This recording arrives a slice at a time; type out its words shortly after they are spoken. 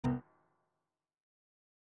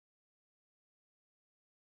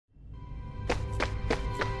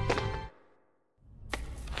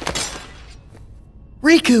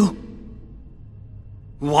Riku!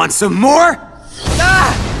 Want some more?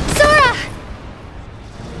 Ah! Sora!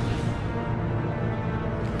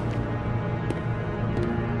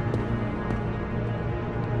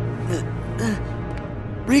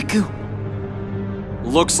 Riku!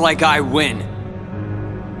 Looks like I win.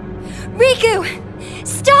 Riku!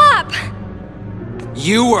 Stop!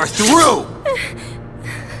 You are through!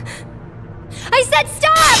 I said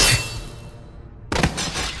stop!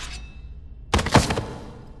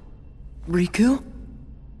 Riku?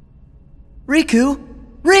 Riku?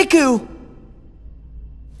 Riku!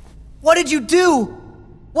 What did you do?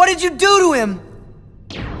 What did you do to him?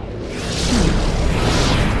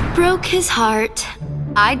 Broke his heart.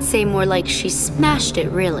 I'd say more like she smashed it,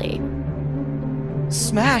 really.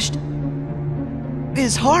 Smashed?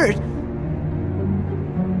 His heart?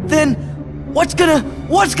 Then what's gonna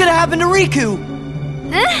happen to Riku?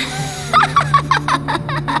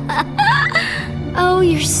 Oh,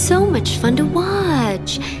 you're so much fun to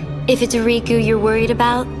watch. If it's Riku you're worried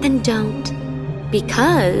about, then don't.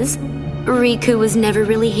 Because Riku was never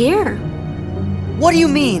really here. What do you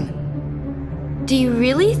mean? Do you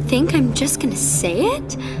really think I'm just gonna say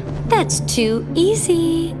it? That's too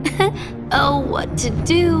easy. Oh, what to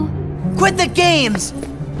do? Quit the games!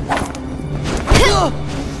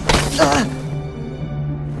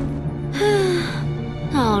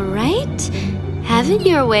 All right. Have it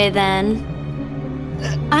your way then.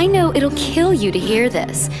 I know it'll kill you to hear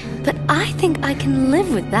this, but I think I can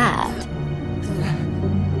live with that.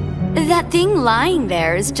 That thing lying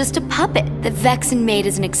there is just a puppet that Vexen made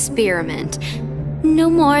as an experiment. No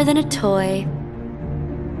more than a toy.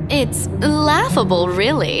 It's laughable,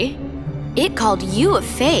 really. It called you a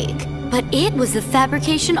fake, but it was the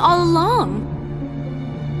fabrication all along.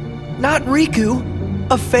 Not Riku.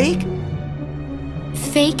 A fake?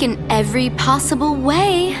 Fake in every possible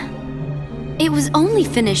way. It was only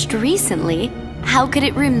finished recently. How could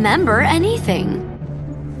it remember anything?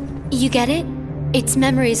 You get it? Its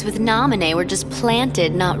memories with Namine were just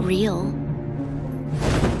planted, not real.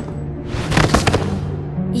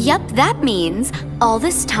 Yup, that means all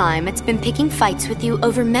this time it's been picking fights with you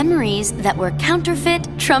over memories that were counterfeit,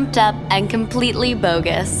 trumped up, and completely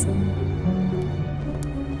bogus.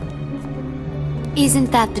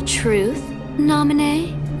 Isn't that the truth,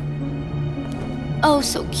 Namine? Oh,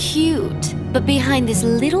 so cute. But behind this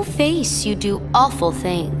little face, you do awful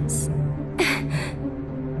things.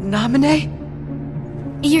 Namine?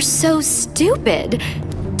 You're so stupid.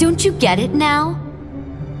 Don't you get it now?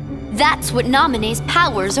 That's what Namine's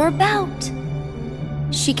powers are about.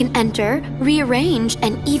 She can enter, rearrange,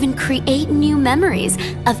 and even create new memories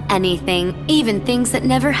of anything, even things that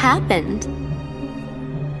never happened.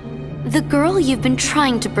 The girl you've been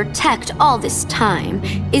trying to protect all this time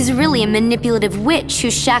is really a manipulative witch who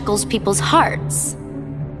shackles people's hearts.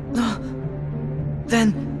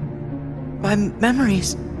 Then my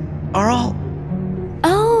memories are all...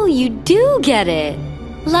 Oh, you do get it.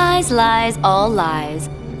 Lies, lies, all lies.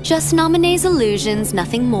 Just Namine's illusions,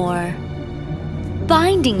 nothing more.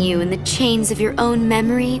 Binding you in the chains of your own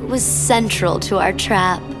memory was central to our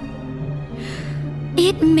trap.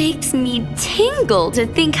 It makes me tingle to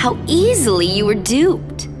think how easily you were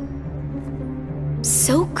duped.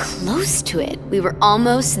 So close to it, we were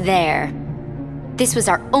almost there. This was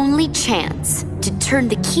our only chance to turn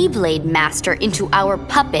the Keyblade Master into our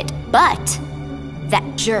puppet, but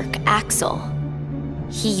that jerk Axel,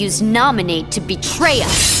 he used Namine to betray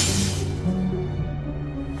us.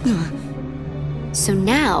 So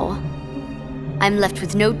now, I'm left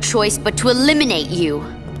with no choice but to eliminate you.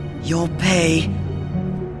 You'll pay.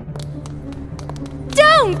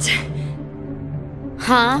 Don't!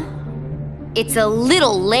 Huh? It's a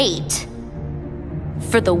little late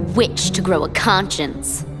for the witch to grow a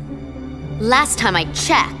conscience. Last time I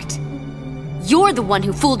checked, you're the one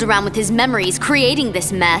who fooled around with his memories, creating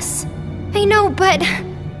this mess. I know, but...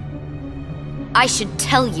 I should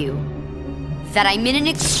tell you that I'm in an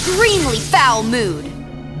extremely foul mood.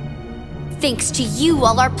 Thanks to you,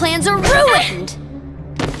 all our plans are ruined!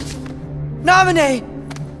 Namine!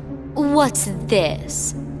 What's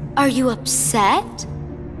this? Are you upset?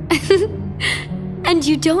 And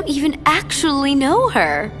you don't even actually know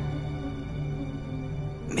her.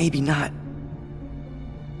 Maybe not.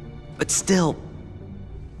 But still,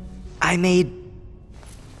 I made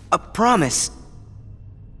a promise.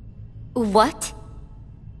 What?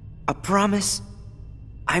 A promise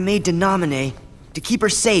I made to Namine to keep her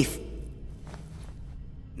safe.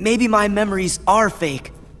 Maybe my memories are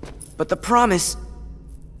fake, but the promise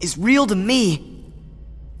is real to me.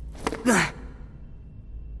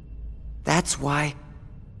 That's why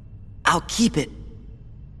I'll keep it.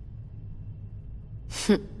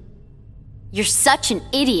 You're such an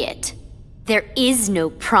idiot. There is no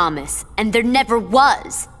promise, and there never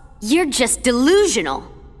was. You're just delusional.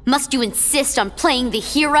 Must you insist on playing the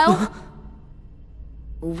hero?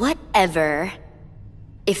 Whatever.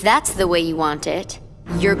 If that's the way you want it,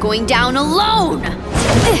 you're going down alone!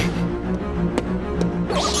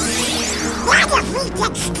 What if we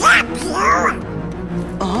could stop you?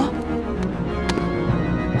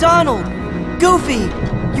 Donald! Goofy!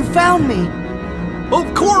 You found me!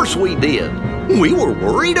 Of course we did. We were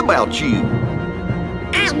worried about you.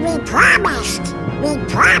 And we promised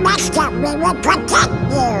that we would protect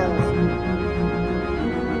you.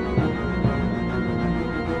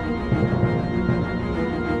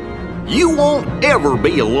 You won't ever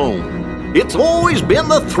be alone. It's always been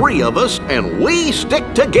the three of us, and we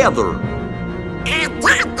stick together. And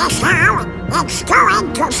that is how it's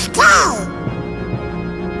going to stay.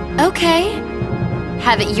 Okay.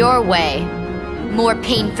 Have it your way. More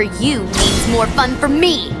pain for you means more fun for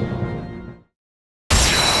me.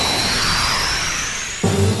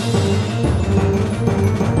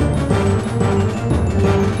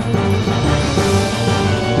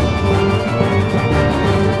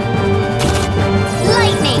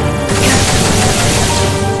 Lightning!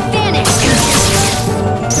 Vanish!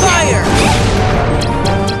 Fire!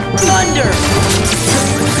 Thunder!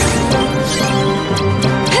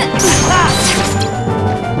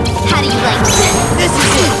 How do you like that? This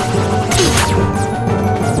is it!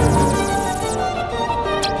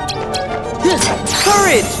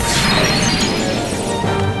 Courage!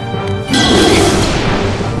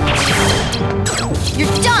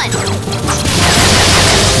 You're done!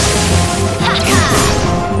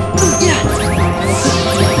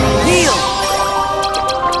 Heal!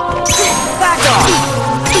 Back off!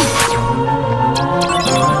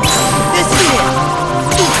 This is it!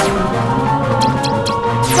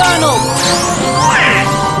 Donald!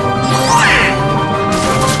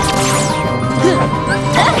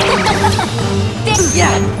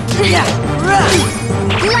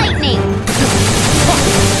 Lightning!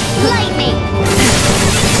 Lightning!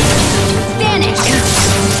 Vanish!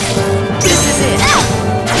 This is it!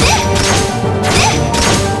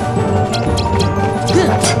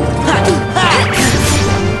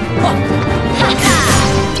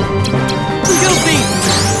 Goofy!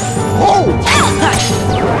 Oh!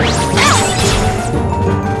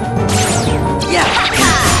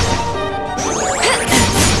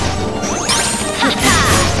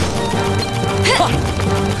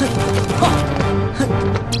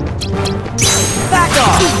 Back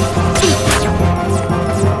off!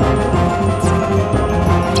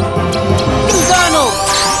 Donald!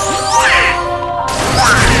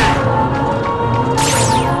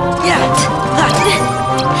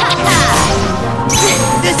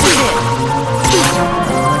 This is it!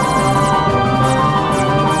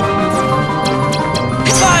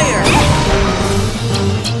 Fire!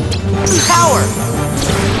 Power!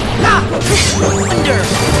 Thunder!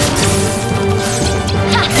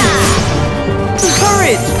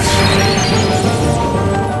 Courage!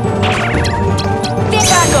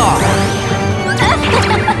 Back off!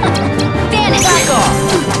 Vanish! Back off!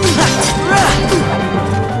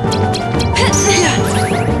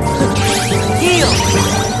 Heal!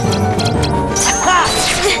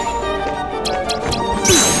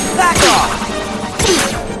 Back off!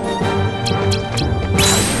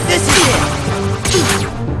 This is it!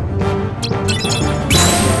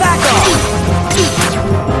 Back off!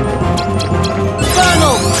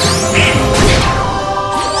 Donald!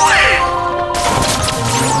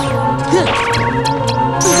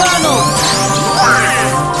 Donald!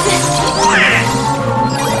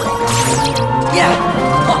 Yeah!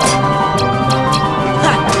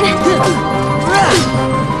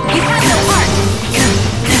 You have no heart!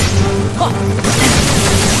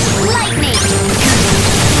 Lightning!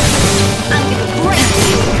 I'm gonna break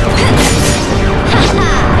you!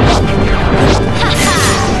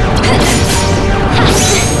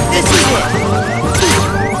 This is it!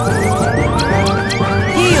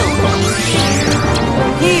 Heal!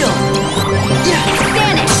 Heal!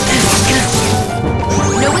 Vanish!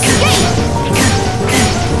 No escape!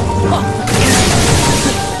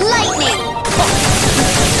 Lightning!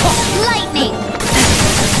 Lightning!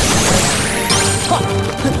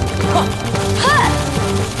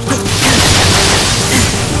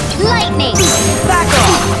 Lightning! Back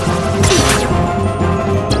off!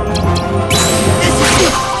 This is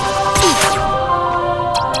it!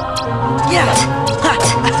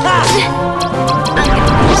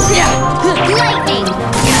 Yeah! Lightning!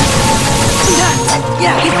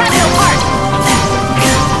 Yeah! You have no heart!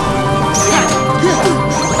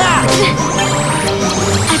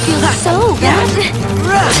 I feel so bad.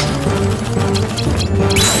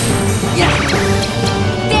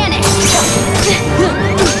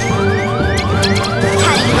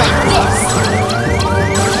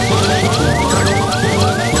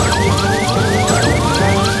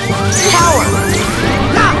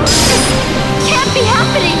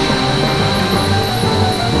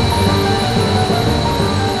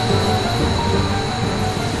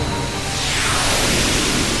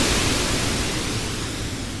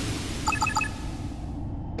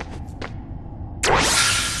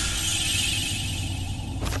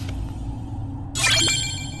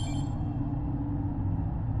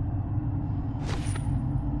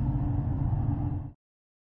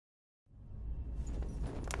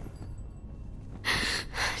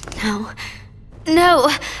 No,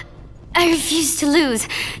 I refuse to lose.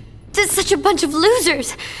 To such a bunch of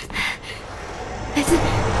losers.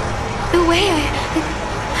 No way,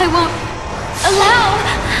 I won't allow.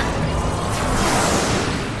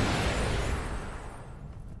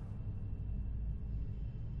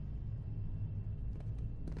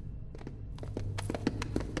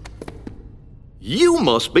 You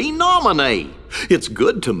must be Nominee. It's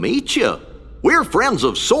good to meet you. We're friends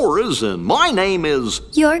of Sora's, and my name is...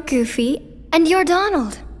 You're Goofy, and you're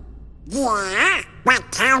Donald. Yeah? But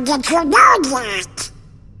how did you know that?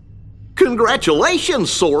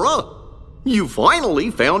 Congratulations, Sora! You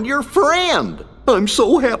finally found your friend. I'm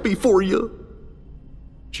so happy for you.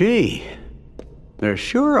 Gee, there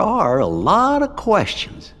sure are a lot of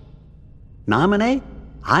questions. Nominee,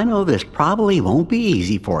 I know this probably won't be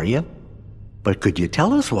easy for you, but could you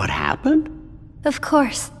tell us what happened? Of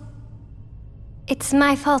course. It's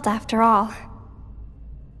my fault after all.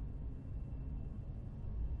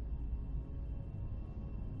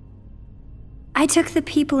 I took the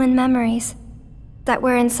people and memories that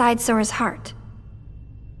were inside Sora's heart,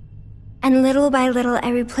 and little by little I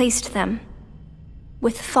replaced them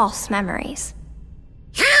with false memories.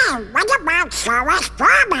 Hey, what about Sora's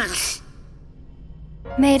promise?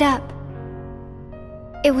 Made up.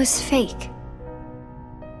 It was fake.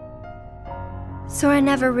 Sora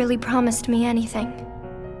never really promised me anything.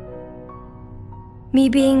 Me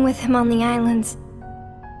being with him on the islands,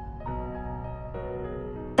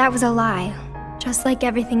 that was a lie, just like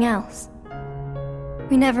everything else.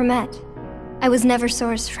 We never met. I was never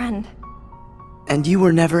Sora's friend. And you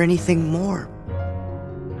were never anything more.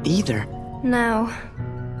 Either. No.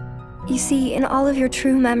 You see, in all of your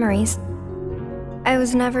true memories, I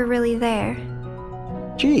was never really there.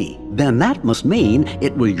 Gee, then that must mean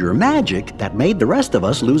it was your magic that made the rest of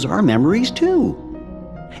us lose our memories too.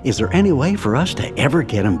 Is there any way for us to ever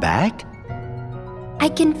get them back? I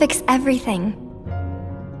can fix everything.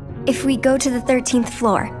 If we go to the 13th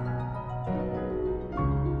floor.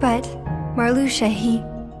 But Marluxia, he...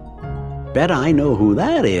 Bet I know who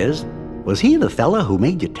that is. Was he the fella who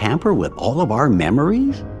made you tamper with all of our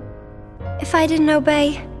memories? If I didn't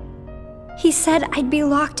obey, he said I'd be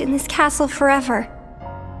locked in this castle forever.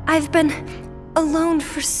 I've been alone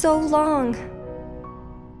for so long.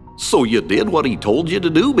 So you did what he told you to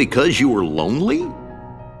do because you were lonely?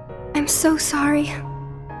 I'm so sorry.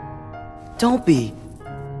 Don't be.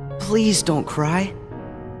 Please don't cry.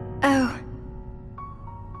 Oh.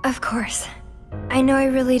 Of course. I know I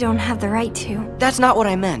really don't have the right to. That's not what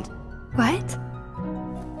I meant. What?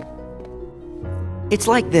 It's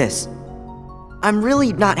like this. I'm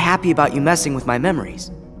really not happy about you messing with my memories.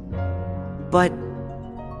 But,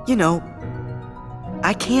 you know,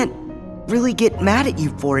 I can't really get mad at you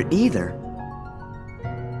for it either.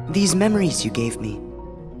 These memories you gave me.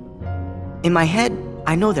 In my head,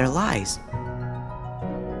 I know they're lies.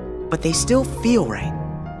 But they still feel right.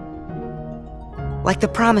 Like the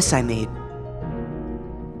promise I made.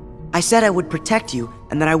 I said I would protect you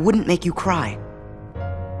and that I wouldn't make you cry.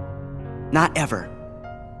 Not ever.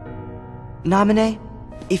 Nominee,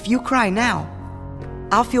 if you cry now,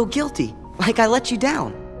 I'll feel guilty, like I let you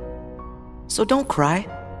down. So don't cry.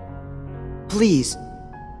 Please.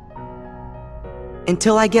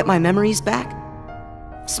 Until I get my memories back,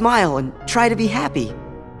 smile and try to be happy.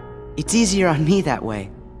 It's easier on me that way.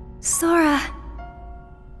 Sora.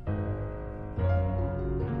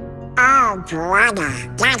 Oh, brother,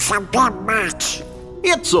 that's a bit much.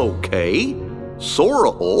 It's okay. Sora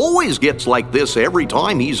always gets like this every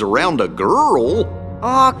time he's around a girl.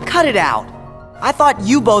 Aw, cut it out. I thought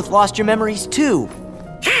you both lost your memories too.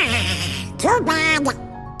 Too bad.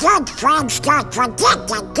 Good friends don't forget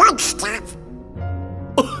the good stuff.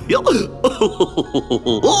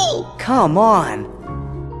 Come on.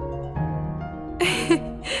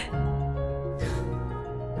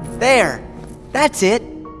 There. That's it.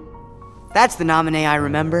 That's the Nominee I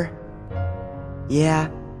remember. Yeah,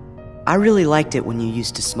 I really liked it when you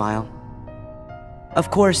used to smile.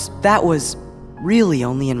 Of course, that was really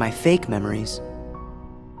only in my fake memories.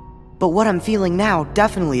 But what I'm feeling now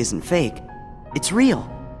definitely isn't fake. It's real.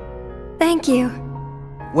 Thank you.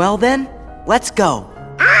 Well then, let's go.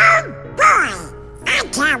 Oh, boy. I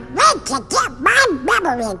can't wait to get my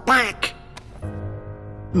memory back.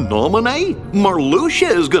 Nominee, Marluxia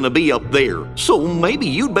is gonna be up there, so maybe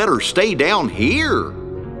you'd better stay down here.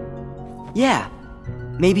 Yeah,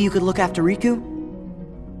 maybe you could look after Riku?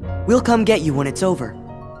 We'll come get you when it's over.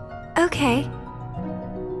 Okay.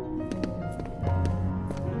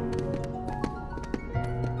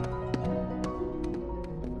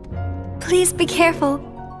 Please be careful,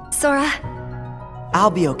 Sora.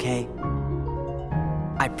 I'll be okay.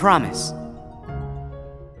 I promise.